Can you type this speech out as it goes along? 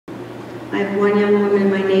I have one young woman in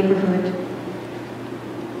my neighborhood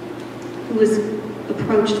who was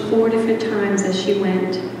approached 4 different times as she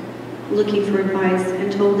went looking for advice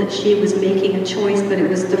and told that she was making a choice, but it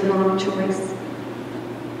was the wrong choice.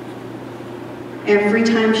 Every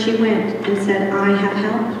time she went and said, I have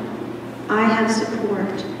help, I have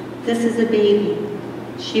support, this is a baby,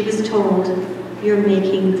 she was told, you're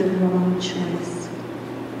making the wrong choice.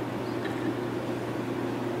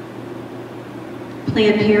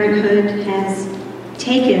 Planned Parenthood has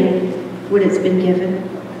taken what it's been given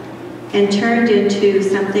and turned into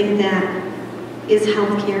something that is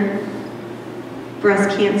health care,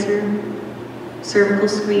 breast cancer, cervical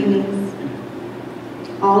screenings,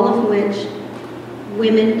 all of which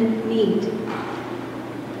women need.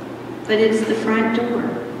 But it's the front door.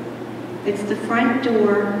 It's the front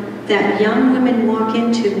door that young women walk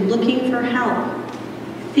into looking for help,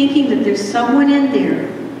 thinking that there's someone in there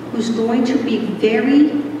who's going to be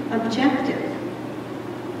very objective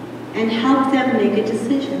and help them make a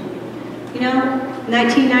decision. You know,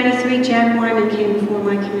 1993, Jack Wyman came before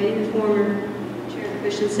my committee, the former chair of the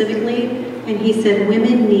Christian Civic League, and he said,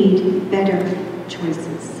 women need better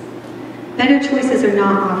choices. Better choices are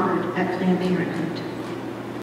not offered at Planned Parenthood.